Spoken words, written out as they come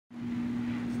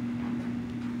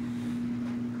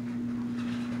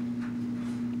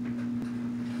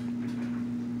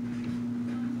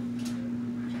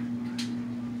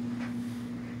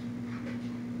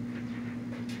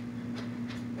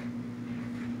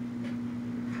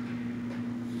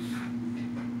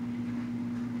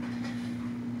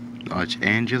Los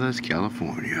Angeles,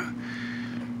 California.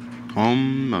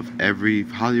 Home of every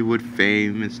Hollywood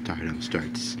fame and stardom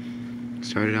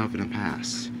started out in the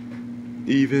past.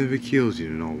 Even if it kills you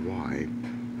to know why.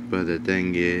 But the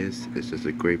thing is, it's just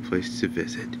a great place to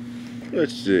visit.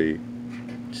 Let's see.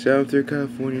 Southern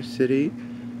California City,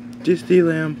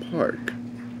 Disneyland Park,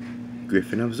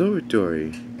 Griffin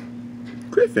Observatory,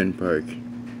 Griffin Park,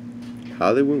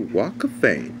 Hollywood Walk of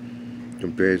Fame,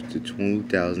 compared to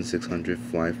 2,600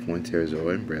 flying points, Arizona,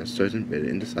 and brass stars embedded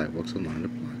in the sidewalks along the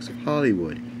blocks of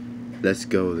Hollywood. Let's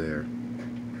go there.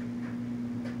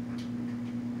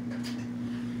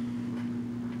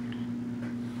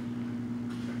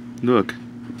 Look,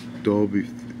 Dolby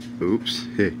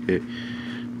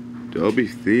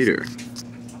Theater.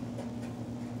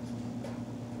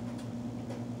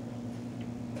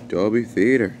 Dolby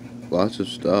Theater. Lots of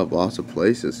stuff, lots of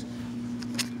places.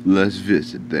 Let's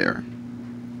visit there.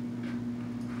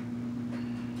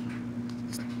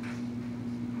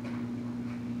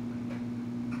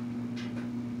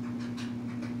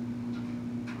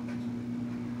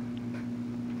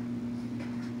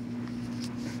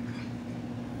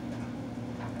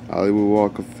 Hollywood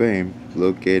Walk of Fame,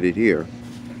 located here.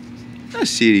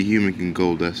 Let's see the human can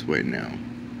go this way now.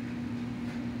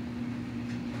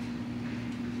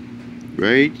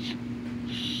 Right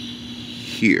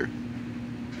here.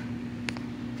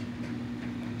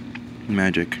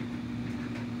 Magic.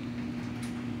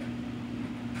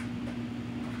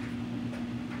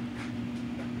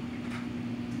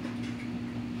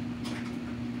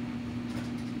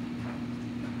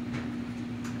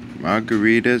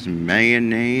 Margaritas,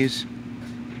 mayonnaise.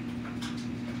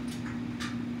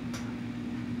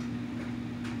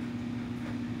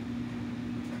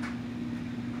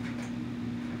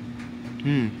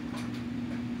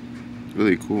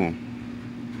 Really cool.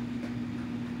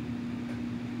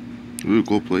 Really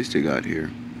cool place they got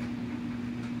here.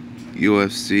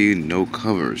 UFC No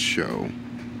Covers show.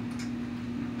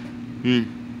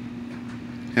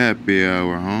 Happy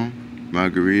hour, huh?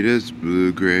 Margaritas,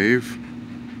 Blue Grave.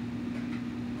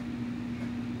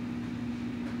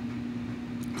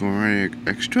 Going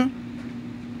extra?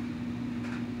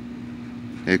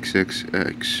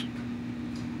 XXX.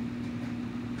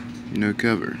 No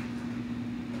cover.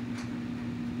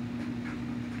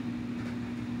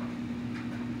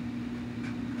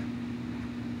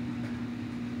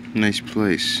 Nice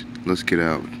place. Let's get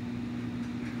out.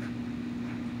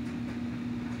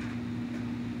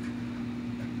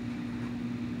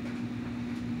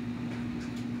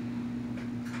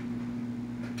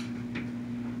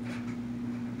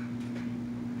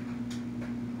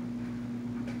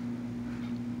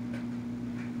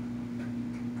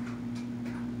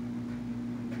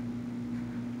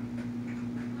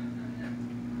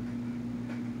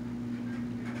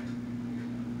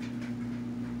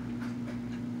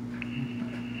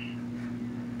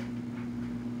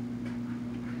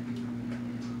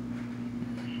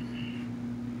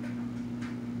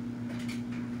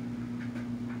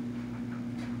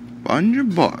 On your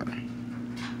bar.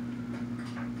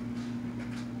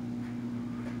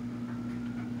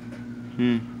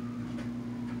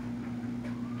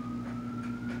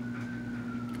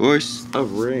 Horse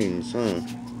of Rings, huh?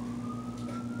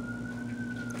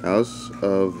 House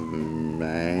of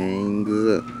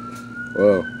Mangs.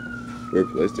 Whoa, weird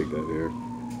place to go here.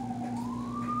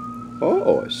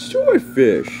 Oh,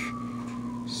 swordfish.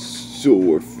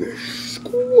 Swordfish.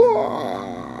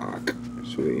 Squawk.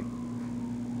 Sweet.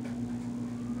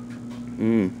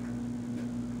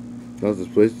 Lots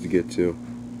of places to get to.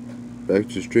 Back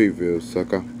to Street View,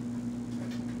 sucker.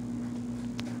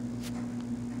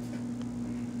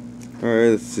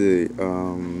 Alright, let's see.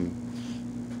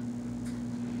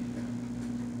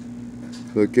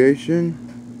 Location?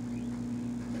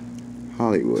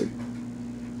 Hollywood.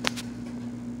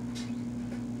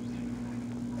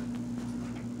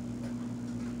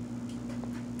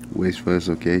 Waste for this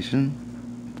location?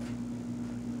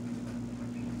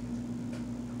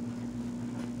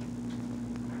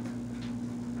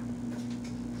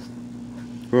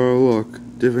 Oh look,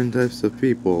 different types of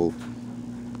people.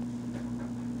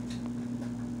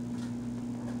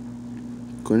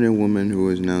 Korean woman who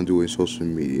is now doing social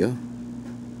media.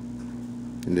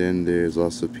 And then there's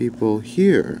lots of people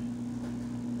here.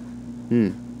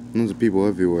 Lots of people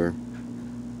everywhere.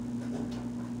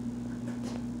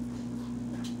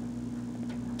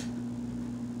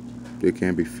 They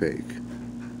can't be fake.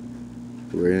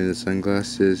 Wearing the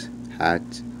sunglasses,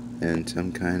 hat, and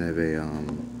some kind of a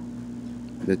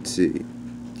let's see,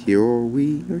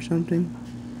 Hero-we or something?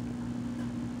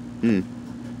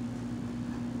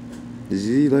 Is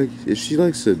she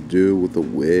like a dude with a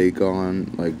wig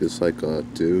on, like this, like a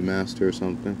do master or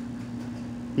something?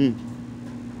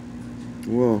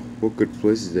 Well, what good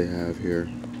places they have here.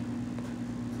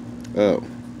 Oh,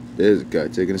 there's a guy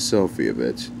taking a selfie of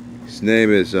it. His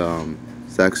name is,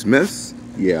 Zach Smith?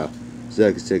 Yeah,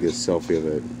 Zach is taking a selfie of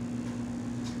it.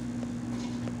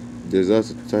 There's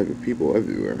lots of type of people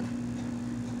everywhere.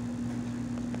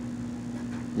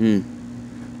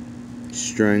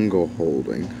 Strangle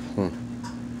holding. Huh.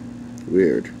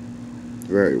 Weird.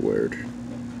 Very weird.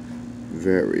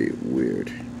 Very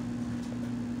weird.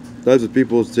 Lots of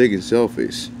people taking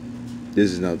selfies.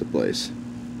 This is not the place.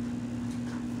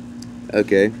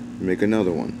 Okay, make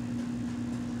another one.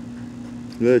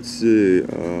 Let's see,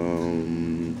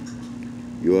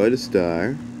 you are the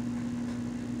star.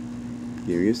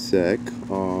 Give me a sec.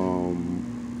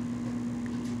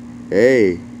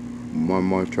 Hey,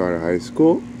 Mama Charter High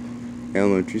School,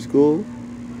 elementary school,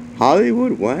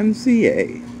 Hollywood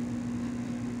YMCA.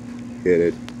 Get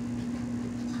it?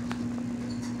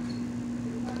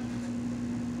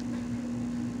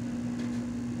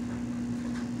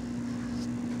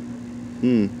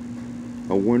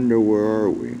 I wonder where are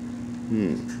we?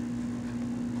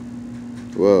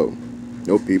 Whoa,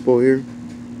 no people here?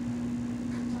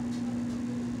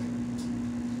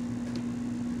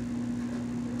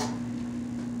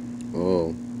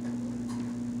 Oh.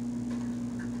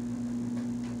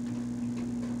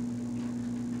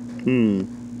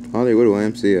 Hollywood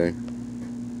YMCA.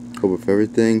 Hope if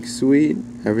everything sweet,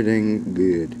 everything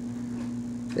good.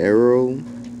 Arrow.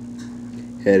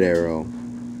 Head arrow.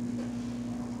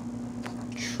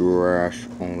 Trash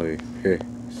only. Heh,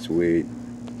 sweet.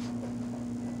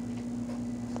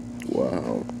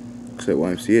 Wow. Looks like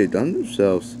YMCA done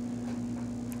themselves.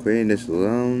 Creating this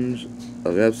lounge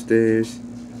of upstairs.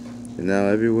 And now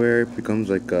everywhere it becomes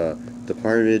like a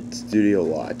department studio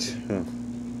lot. Huh.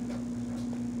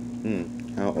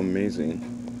 How amazing.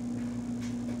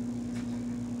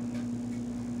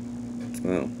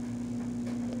 Well,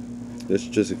 let's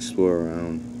just explore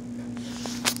around.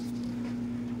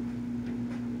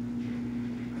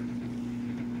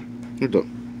 What the?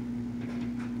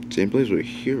 Same place we're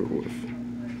here with.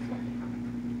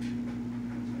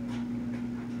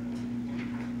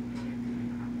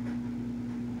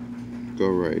 Go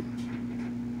right.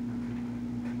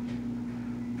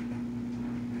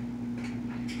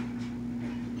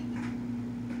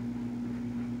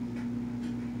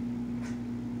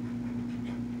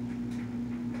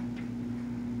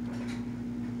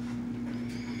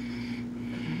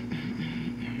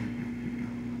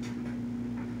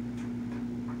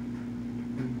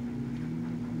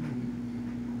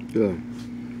 Good.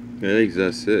 I think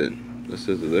that's it. That's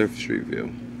just the left street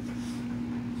view.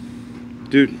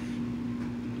 Dude.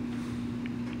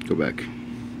 Go back.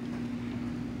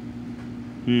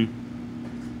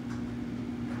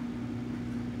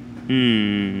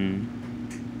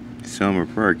 Summer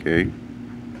Park, eh?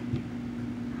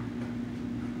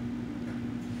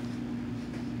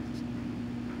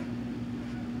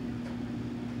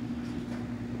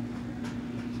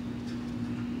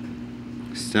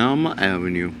 Selma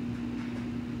Avenue.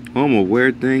 Home of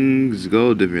where things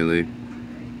go differently.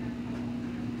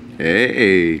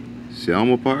 Hey,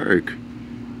 Selma Park.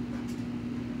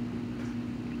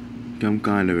 Some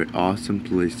kind of an awesome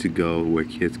place to go where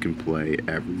kids can play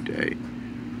every day.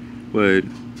 But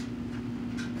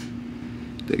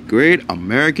The Great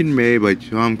American Made by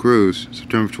Tom Cruise,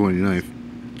 September 29th.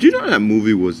 Did you know that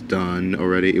movie was done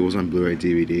already? It was on Blu-ray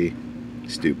DVD.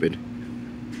 Stupid.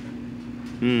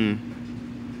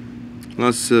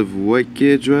 Lots of white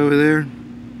kids right over there.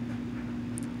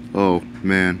 Oh,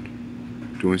 man.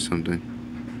 Doing something.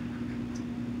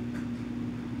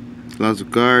 Lots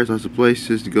of cars, lots of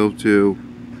places to go to.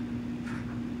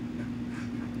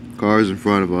 Cars in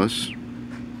front of us.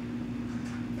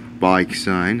 Bike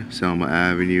sign, Selma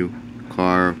Avenue.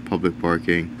 Car, public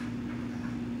parking.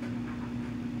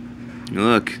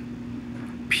 Look.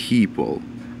 People.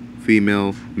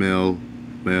 Female, male,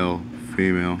 male,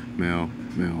 female, male,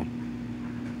 male.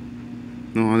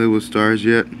 No Hollywood stars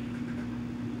yet.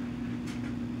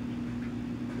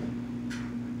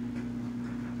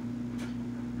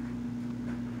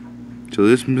 So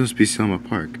this must be Selma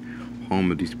Park,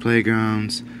 home of these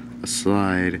playgrounds, a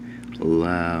slide,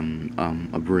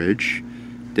 a bridge,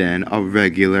 then a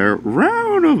regular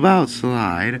roundabout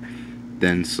slide,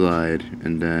 then slide,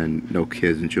 and then no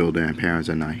kids and children and parents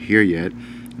are not here yet,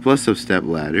 plus some step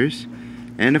ladders,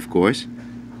 and of course,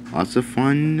 lots of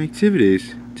fun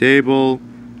activities. Table,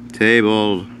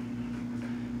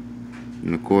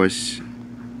 and of course,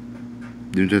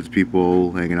 different types of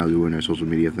people hanging out doing their social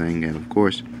media thing, and of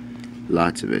course,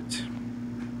 lots of it.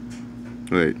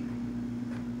 Wait.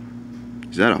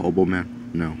 Is that a hobo man?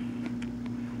 No.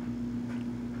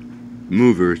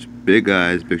 Movers, big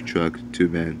eyes, big truck, 2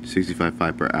 men,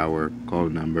 65.5 per hour. Call the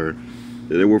number.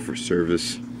 They work for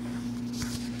service.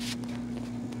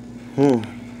 Oh.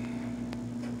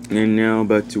 And now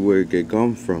back to where it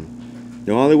come from.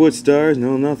 No Hollywood stars,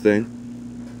 no nothing.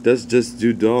 That's just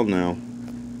do doll now.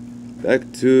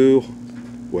 Back to...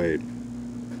 Wait.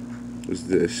 What's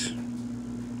this?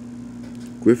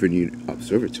 Griffin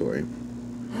Observatory.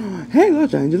 Hey,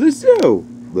 Los Angeles Zoo!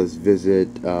 Let's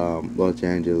visit Los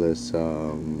Angeles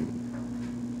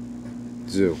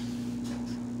Zoo.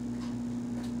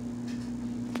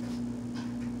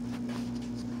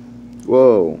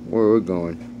 Whoa, where are we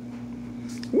going?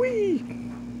 Whee!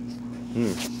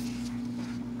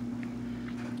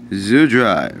 Zoo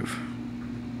Drive.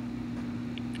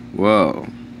 Whoa.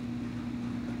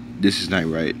 This is not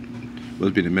right.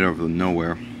 Must be in the middle of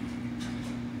nowhere.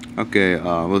 Okay,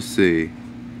 let's see.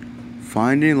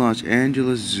 Finding Los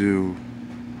Angeles Zoo.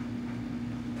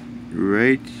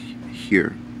 Right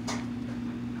here.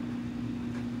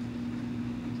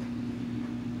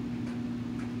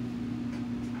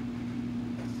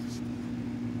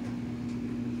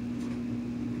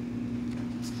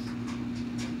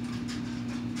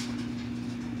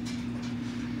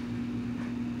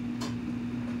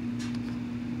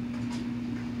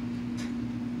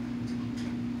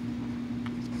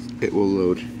 It will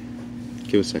load.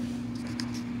 Give a second.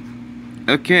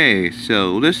 Okay,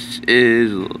 so this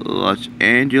is Los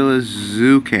Angeles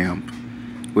Zoo Camp.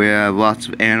 We have lots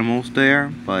of animals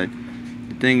there, but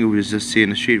the thing was just seeing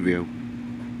the street view.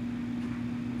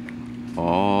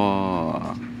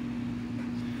 Oh,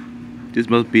 this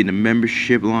must be the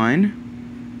membership line,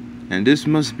 and this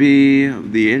must be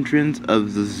the entrance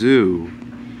of the zoo.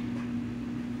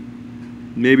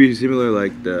 Maybe similar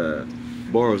like the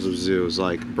boroughs of zoos,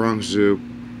 like Bronx Zoo,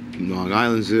 Long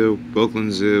Island Zoo,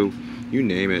 Brooklyn Zoo, you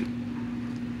name it.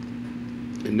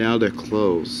 And now they're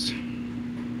closed.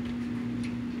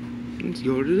 Let's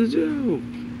go to the zoo.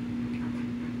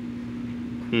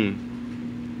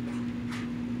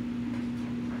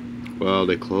 Well,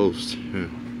 they closed.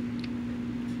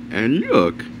 And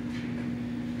look.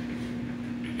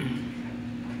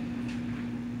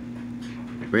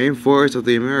 Rainforest of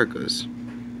the Americas.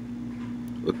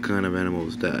 What kind of animal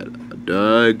is that? A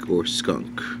dog or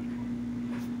skunk?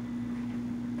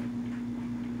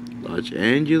 Los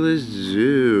Angeles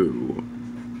Zoo.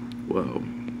 Whoa.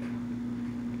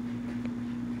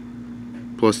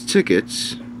 Plus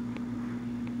tickets.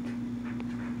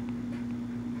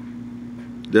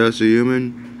 That's a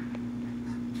human.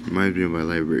 Reminds me of my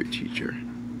library teacher.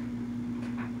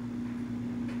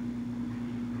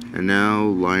 And now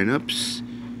lineups,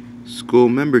 school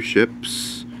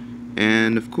memberships,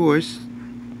 and of course,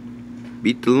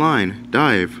 beat the line,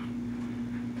 dive.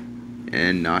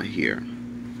 And not here.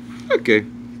 Okay,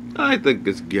 I think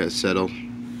this gets settled.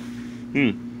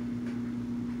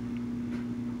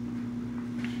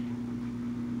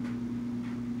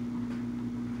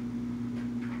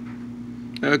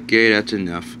 Okay, that's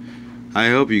enough. I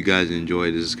hope you guys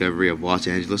enjoyed the discovery of Los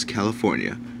Angeles,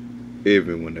 California,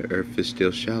 even when the earth is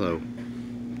still shallow.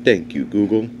 Thank you,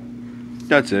 Google.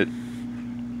 That's it.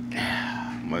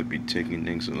 Might be taking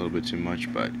things a little bit too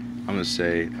much, but I'm gonna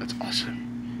say that's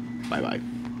awesome. Bye-bye.